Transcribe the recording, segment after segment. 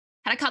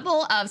Had a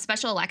couple of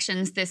special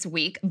elections this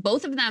week.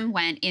 Both of them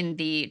went in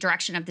the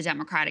direction of the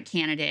Democratic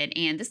candidate,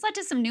 and this led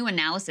to some new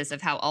analysis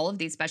of how all of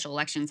these special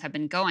elections have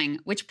been going,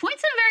 which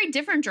points in a very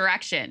different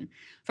direction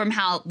from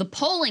how the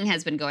polling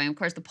has been going. Of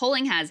course, the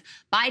polling has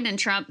Biden and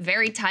Trump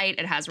very tight.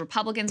 It has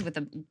Republicans with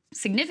a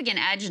significant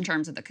edge in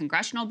terms of the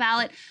congressional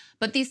ballot.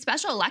 But these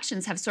special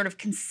elections have sort of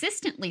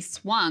consistently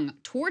swung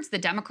towards the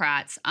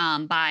Democrats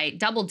by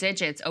double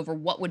digits over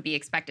what would be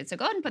expected. So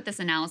go ahead and put this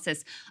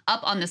analysis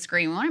up on the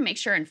screen. We want to make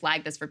sure and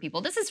flag this for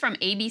people. This is from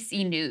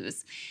ABC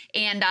News.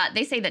 And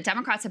they say that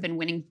Democrats have been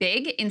winning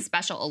big in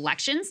special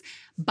elections.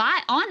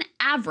 But on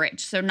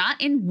average, so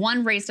not in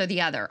one race or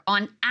the other,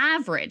 on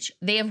average,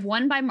 they have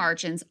won by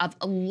margins of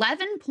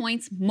 11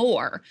 points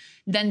more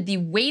than the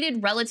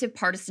weighted relative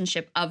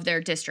partisanship of their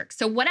districts.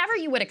 So whatever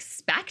you would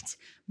expect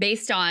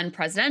based on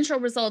presidential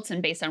results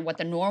and based on what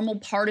the normal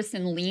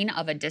partisan lean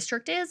of a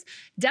district is,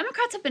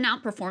 Democrats have been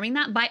outperforming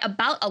that by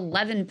about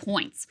 11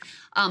 points.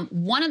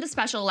 One of the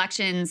special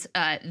elections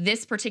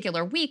this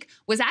particular week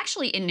was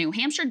actually in New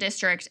Hampshire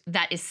district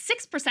that is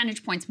 6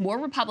 percentage points more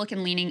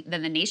Republican leaning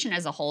than the nation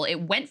as a whole.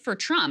 It went for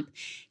Trump,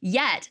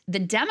 yet the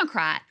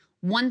Democrat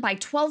won by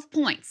 12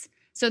 points.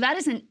 So that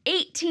is an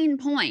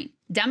 18-point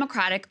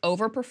Democratic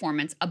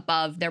overperformance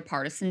above their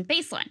partisan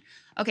baseline.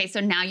 Okay, so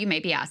now you may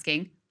be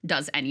asking,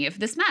 does any of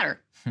this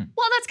matter?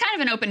 Well, that's kind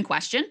of an open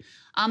question.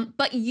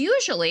 But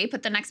usually,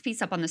 put the next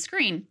piece up on the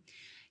screen,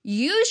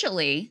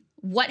 usually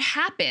what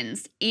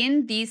happens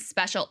in these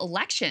special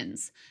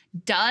elections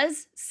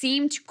does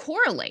seem to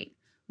correlate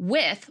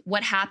with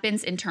what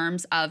happens in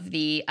terms of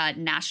the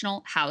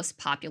national House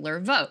popular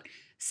vote.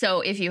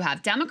 So if you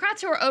have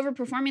Democrats who are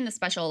overperforming the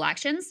special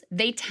elections,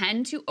 they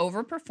tend to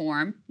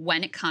overperform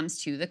when it comes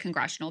to the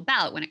congressional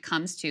ballot, when it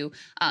comes to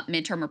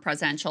midterm or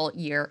presidential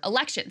year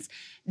elections.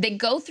 They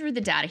go through the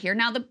data here.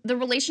 Now, the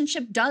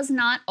relationship does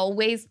not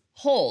always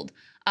hold.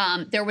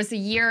 There was a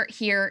year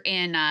here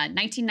in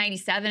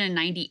 1997 and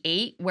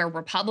 98 where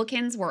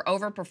Republicans were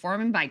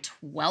overperforming by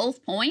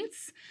 12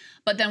 points.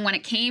 But then when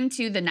it came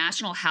to the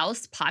national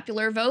House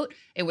popular vote,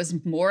 it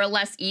was more or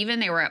less even.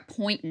 They were at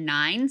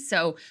 0.9.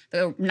 So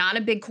not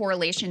a big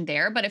correlation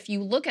there. But if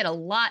you look at a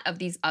lot of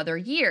these other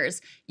years,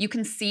 you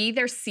can see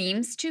there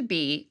seems to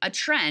be a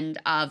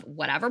trend of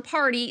whatever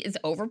party is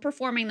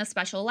overperforming the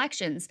special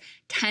elections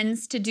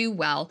tends to do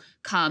well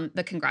come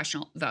the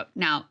congressional vote.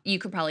 Now, you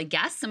could probably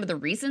guess some of the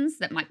reasons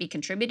that might be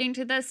contributing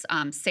to this.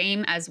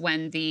 Same as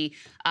when the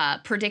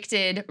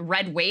predicted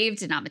red wave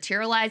did not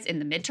materialize in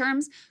the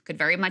midterms. Could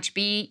very much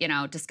be,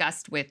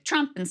 discussed with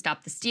Trump and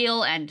Stop the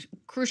Steal, and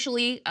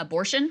crucially,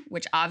 abortion,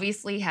 which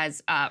obviously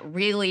has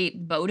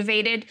really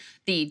motivated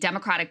the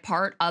Democratic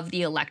part of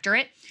the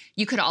electorate.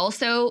 You could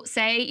also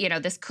say,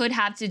 this could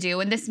have to do,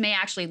 and this may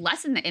actually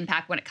lessen the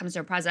impact when it comes to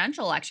a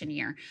presidential election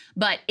year,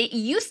 but it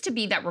used to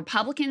be that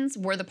Republicans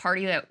were the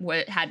party that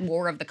had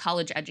more of the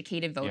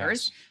college-educated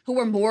voters who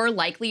were more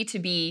likely to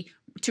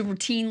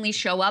routinely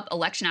show up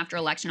election after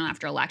election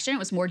after election. It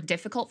was more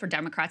difficult for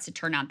Democrats to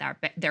turn out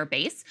their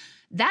base.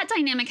 That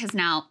dynamic has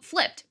now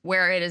flipped,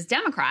 where it is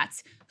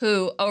Democrats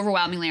who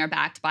overwhelmingly are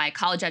backed by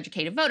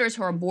college-educated voters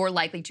who are more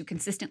likely to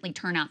consistently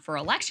turn out for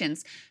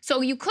elections. So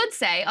you could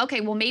say,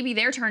 okay, well, maybe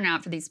they're turning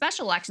out for these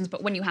special elections,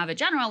 but when you have a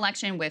general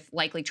election with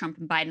likely Trump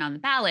and Biden on the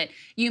ballot,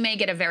 you may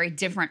get a very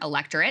different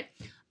electorate.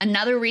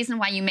 Another reason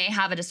why you may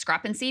have a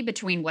discrepancy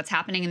between what's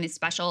happening in these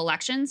special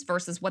elections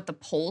versus what the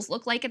polls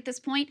look like at this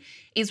point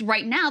is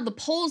right now the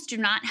polls do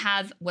not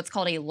have what's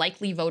called a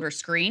likely voter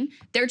screen.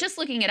 They're just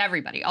looking at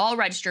everybody, all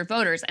registered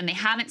voters, and they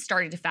haven't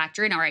started to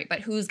factor in, all right,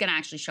 but who's going to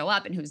actually show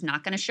up and who's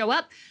not going to show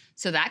up.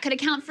 So that could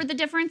account for the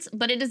difference.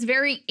 But it is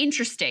very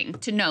interesting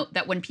to note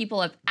that when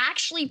people have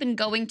actually been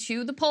going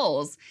to the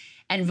polls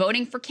and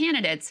voting for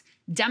candidates,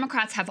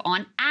 Democrats have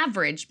on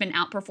average been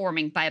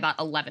outperforming by about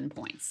 11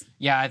 points.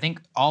 Yeah, I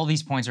think all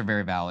these points are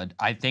very valid.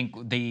 I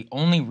think the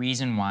only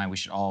reason why we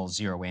should all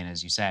zero in,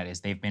 as you said,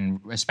 is they've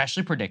been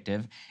especially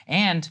predictive.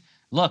 And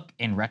look,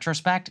 in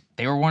retrospect,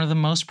 they were one of the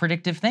most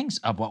predictive things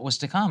of what was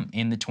to come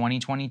in the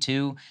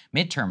 2022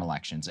 midterm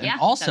elections. And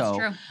also, that's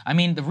true. I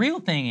mean, the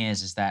real thing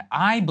is that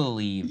I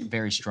believe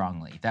very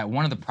strongly that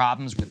one of the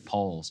problems with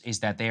polls is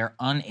that they are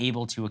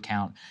unable to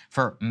account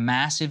for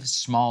massive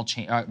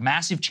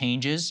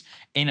changes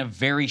in a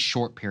very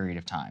short period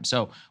of time.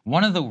 So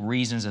one of the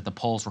reasons that the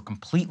polls were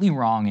completely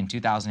wrong in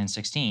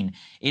 2016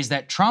 is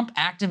that Trump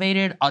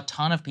activated a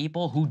ton of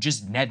people who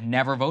just had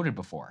never voted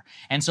before.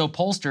 And so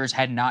pollsters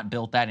had not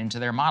built that into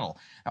their model.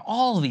 Now,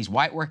 all of these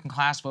white working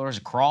class voters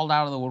crawled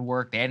out of the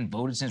woodwork. They hadn't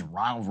voted since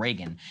Ronald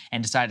Reagan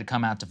and decided to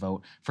come out to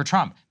vote for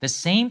Trump. The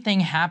same thing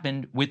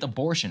happened with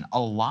abortion. A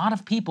lot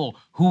of people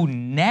who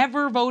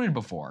never voted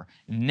before,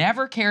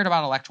 never cared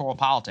about electoral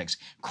politics,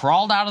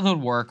 crawled out of the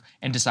woodwork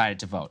and decided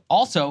to vote.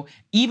 Also,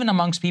 even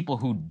amongst people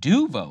who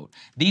do vote,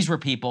 these were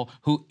people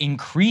who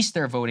increased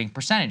their voting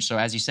percentage. So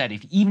as you said,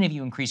 even if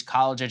you increase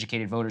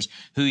college-educated voters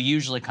who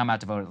usually come out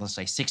to vote at, let's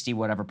say, 60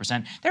 whatever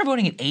percent, they're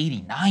voting at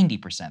 80,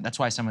 90%. That's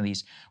why some of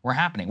these were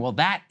happening. Well,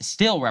 that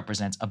still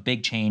represents a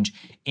big change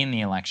in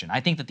the election. I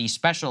think that these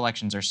special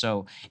elections are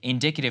so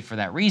indicative for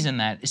that reason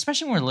that,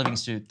 especially when we're living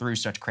through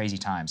such crazy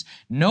times,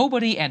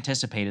 nobody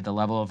anticipated the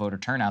level of voter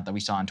turnout that we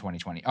saw in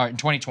 2020. Or in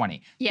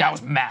 2020, Yeah. that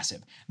was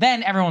massive.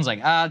 Then everyone's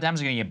like, Dems are going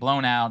to get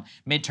blown out.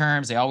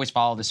 Midterms, they always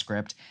follow the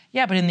script.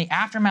 Yeah, but in the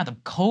aftermath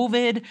of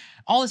COVID,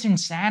 all this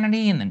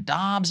insanity, and then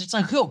Dobbs, it's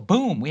like, oh,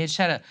 boom, we just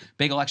had a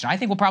big election. I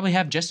think we'll probably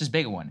have just as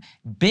big a one.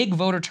 Big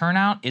voter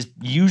turnout is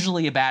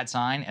usually a bad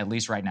sign, at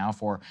least right now,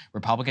 for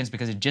Republicans,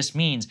 because it just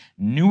means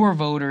newer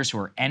voters who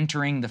are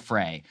entering the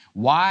fray.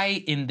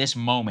 Why in this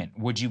moment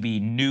would you be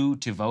new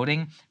to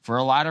voting? For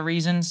a lot of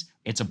reasons,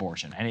 it's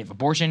abortion. And if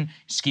abortion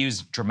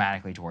skews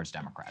dramatically towards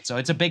Democrats. So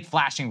it's a big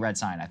flashing red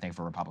sign, I think,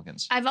 for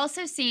Republicans. I've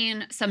also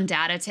seen some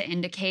data to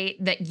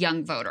indicate that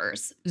young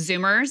voters,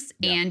 Zoomers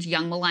and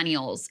young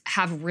millennials,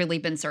 have really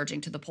been surging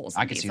to the polls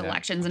in these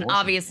elections. And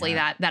obviously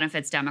that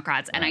benefits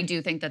Democrats. And I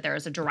do think that there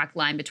is a direct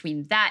line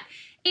between that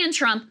and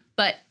Trump,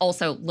 but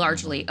also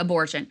largely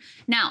abortion.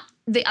 Now,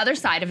 the other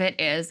side of it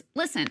is,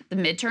 listen, the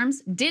midterms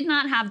did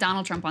not have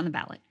Donald Trump on the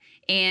ballot.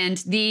 And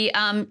the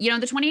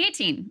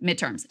 2018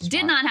 midterms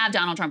did not have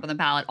Donald Trump on the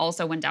ballot,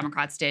 also when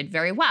Democrats did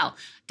very well.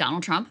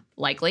 Donald Trump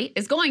likely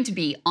is going to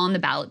be on the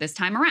ballot this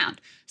time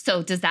around.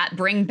 So does that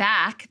bring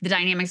back the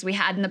dynamics we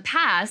had in the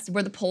past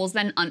where the polls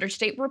then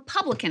understate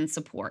Republican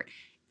support?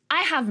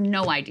 I have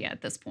no idea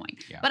at this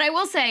point. Yeah. But I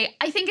will say,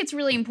 I think it's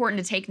really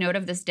important to take note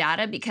of this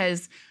data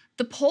because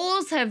the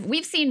polls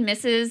we've seen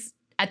misses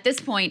at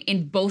this point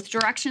in both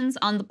directions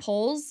on the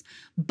polls,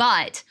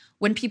 but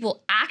when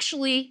people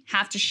actually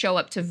have to show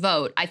up to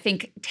vote, I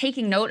think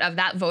taking note of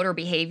that voter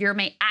behavior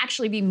may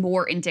actually be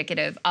more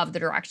indicative of the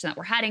direction that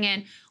we're heading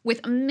in, with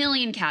a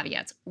million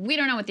caveats. We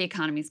don't know what the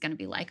economy is going to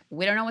be like.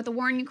 We don't know what the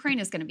war in Ukraine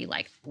is going to be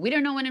like. We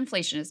don't know what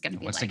inflation is going to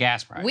be like. What's the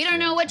gas price? We don't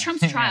know what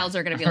Trump's trials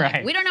are going to be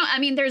like. We don't know. I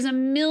mean, there's a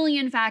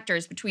million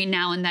factors between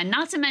now and then.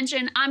 Not to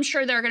mention, I'm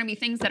sure there are going to be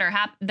things that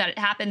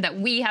happen that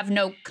we have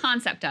no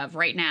concept of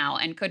right now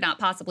and could not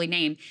possibly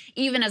name,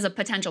 even as a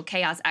potential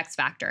chaos X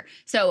factor.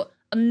 So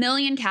a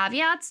million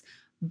caveats,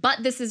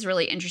 but this is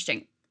really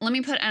interesting. Let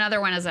me put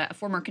another one as a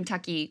former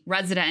Kentucky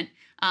resident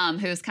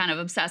who's kind of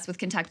obsessed with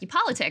Kentucky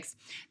politics.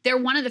 They're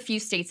one of the few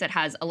states that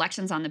has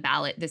elections on the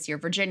ballot this year.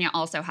 Virginia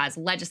also has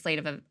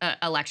legislative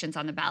elections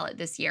on the ballot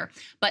this year.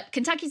 But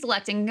Kentucky's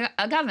electing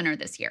a governor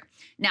this year.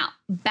 Now,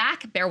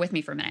 bear with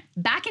me for a minute.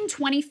 Back in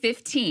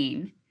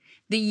 2015,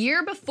 the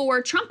year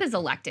before Trump is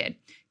elected,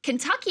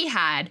 Kentucky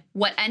had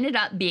what ended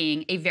up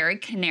being a very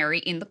canary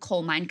in the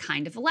coal mine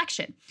kind of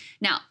election.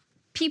 Now,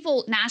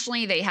 people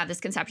nationally, they have this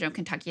conception of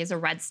Kentucky as a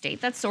red state.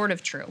 That's sort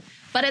of true.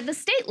 But at the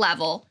state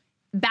level,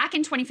 back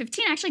in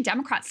 2015, actually,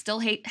 Democrats still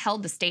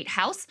held the state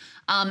house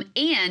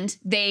and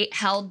they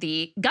held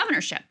the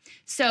governorship.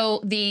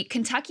 So the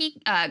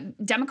Kentucky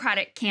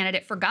Democratic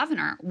candidate for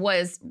governor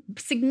was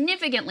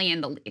significantly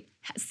in the lead,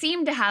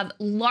 seemed to have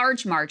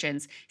large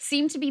margins,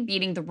 seemed to be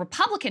beating the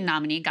Republican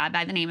nominee, a guy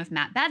by the name of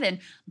Matt Bevin,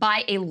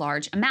 by a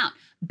large amount.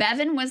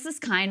 Bevin was this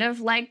kind of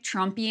like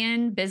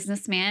Trumpian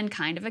businessman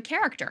kind of a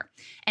character.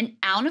 And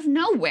out of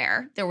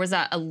nowhere, there was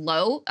a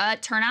low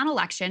turnout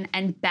election,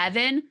 and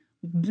Bevin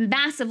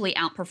massively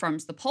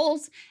outperforms the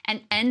polls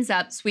and ends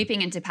up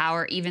sweeping into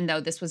power, even though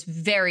this was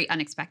very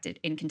unexpected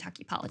in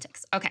Kentucky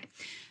politics. Okay,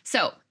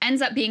 so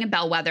ends up being a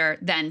bellwether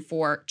then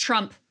for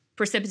Trump,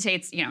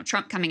 precipitates,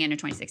 Trump coming in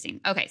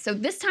 2016. Okay, so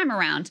this time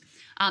around,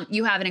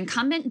 you have an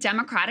incumbent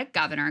Democratic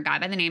governor, a guy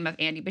by the name of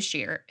Andy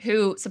Beshear,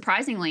 who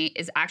surprisingly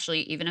is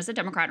actually, even as a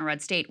Democrat in a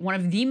red state, one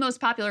of the most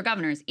popular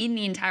governors in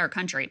the entire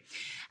country.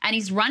 And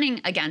he's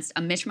running against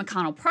a Mitch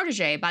McConnell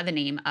protege by the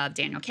name of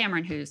Daniel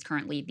Cameron, who's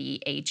currently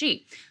the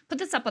AG. Put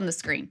this up on the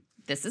screen.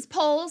 This is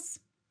polls.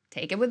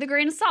 Take it with a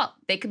grain of salt.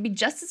 They could be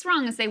just as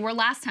wrong as they were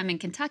last time in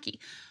Kentucky.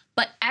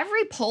 But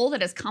every poll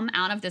that has come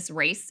out of this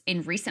race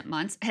in recent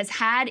months has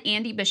had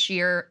Andy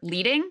Beshear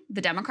leading,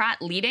 the Democrat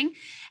leading,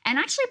 and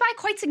actually by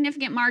quite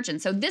significant margin.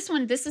 So this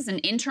is an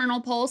internal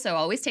poll, so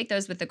always take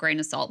those with a grain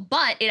of salt.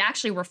 But it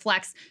actually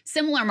reflects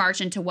similar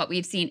margin to what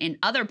we've seen in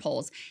other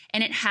polls,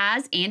 and it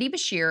has Andy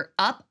Beshear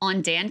up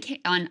on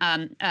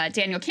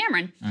Daniel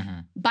Cameron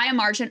by a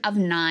margin of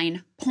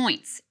 9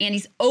 points. And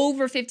he's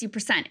over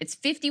 50%. It's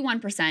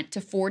 51% to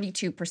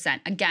 42%,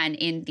 again,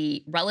 in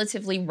the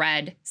relatively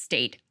red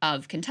state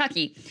of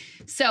Kentucky.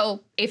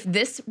 So if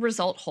this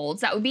result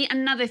holds, that would be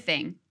another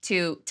thing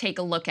to take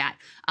a look at.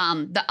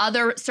 The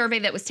other survey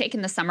that was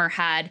taken this summer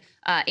had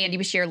Andy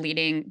Beshear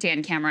leading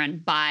Dan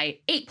Cameron by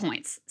 8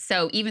 points.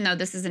 So even though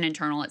this is an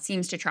internal, it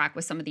seems to track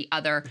with some of the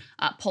other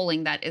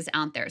polling that is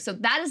out there. So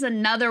that is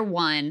another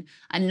one,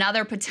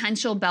 another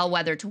potential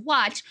bellwether to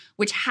watch,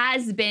 which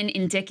has been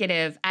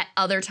indicative at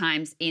other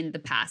times in the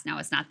past. Now,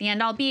 it's not the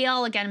end all be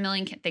all. Again, a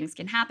million things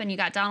can happen. You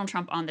got Donald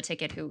Trump on the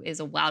ticket, who is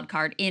a wild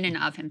card in and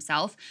of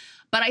himself.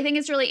 But I think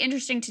it's really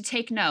interesting to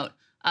take note.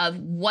 of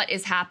what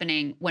is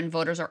happening when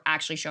voters are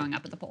actually showing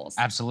up at the polls.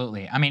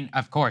 Absolutely. I mean,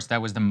 of course,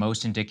 that was the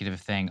most indicative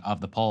thing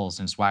of the polls,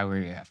 and it's why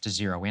we have to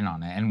zero in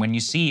on it. And when you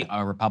see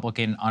a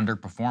Republican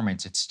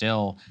underperformance, it's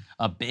still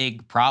a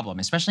big problem,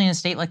 especially in a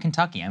state like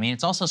Kentucky. I mean,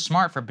 it's also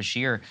smart for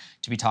Bashir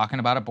to be talking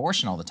about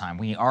abortion all the time.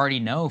 We already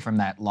know from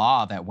that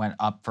law that went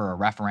up for a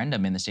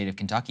referendum in the state of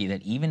Kentucky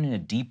that even in a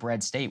deep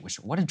red state, which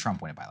what did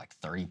Trump win it by, like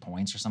 30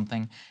 points or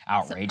something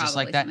outrageous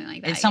like that? Something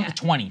like that, It's something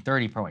yeah. 20,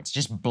 30 points,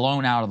 just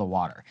blown out of the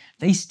water.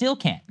 They still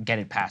can't get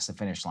it past the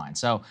finish line.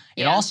 So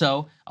it Yeah.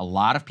 also, a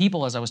lot of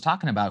people, as I was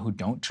talking about, who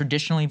don't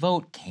traditionally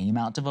vote, came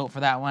out to vote for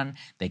that one.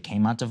 They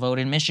came out to vote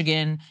in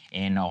Michigan,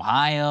 in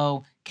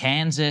Ohio,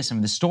 Kansas. I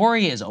mean, the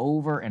story is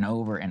over and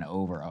over and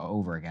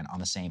over again on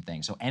the same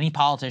thing. So any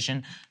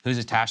politician who's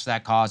attached to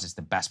that cause is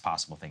the best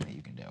possible thing that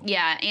you can do.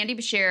 Yeah, Andy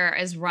Bashir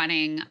is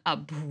running a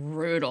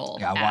brutal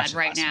Yeah, I ad watched it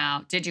right last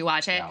now. Did you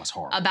watch it? Yeah, it was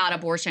horrible. About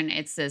abortion.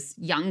 It's this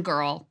young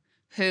girl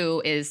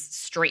who is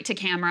straight to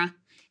camera.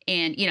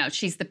 And, you know,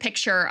 she's the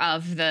picture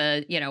of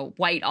the, you know,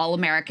 white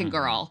all-American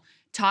girl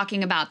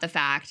talking about the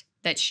fact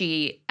that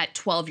she, at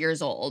 12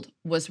 years old,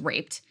 was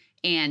raped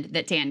and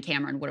that Dan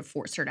Cameron would have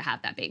forced her to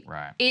have that baby.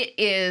 Right. It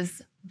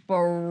is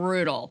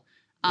brutal.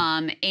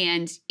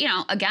 And, you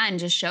know, again,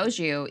 just shows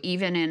you,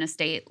 even in a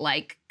state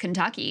like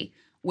Kentucky,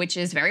 which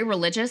is very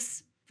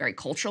religious, very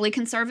culturally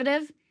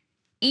conservative,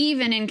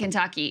 even in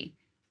Kentucky,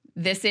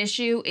 this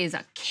issue is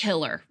a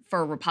killer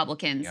for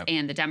Republicans,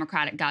 and the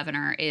Democratic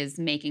governor is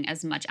making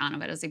as much out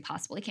of it as he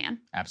possibly can.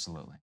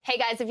 Absolutely. Hey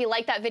guys, if you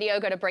like that video,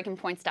 go to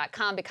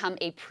breakingpoints.com, become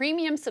a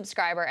premium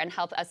subscriber, and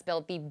help us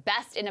build the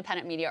best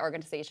independent media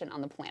organization on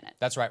the planet.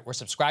 That's right. We're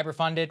subscriber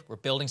funded. We're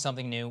building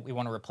something new. We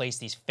want to replace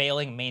these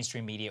failing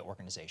mainstream media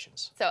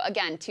organizations. So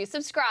again, to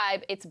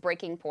subscribe, it's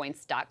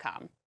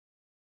breakingpoints.com.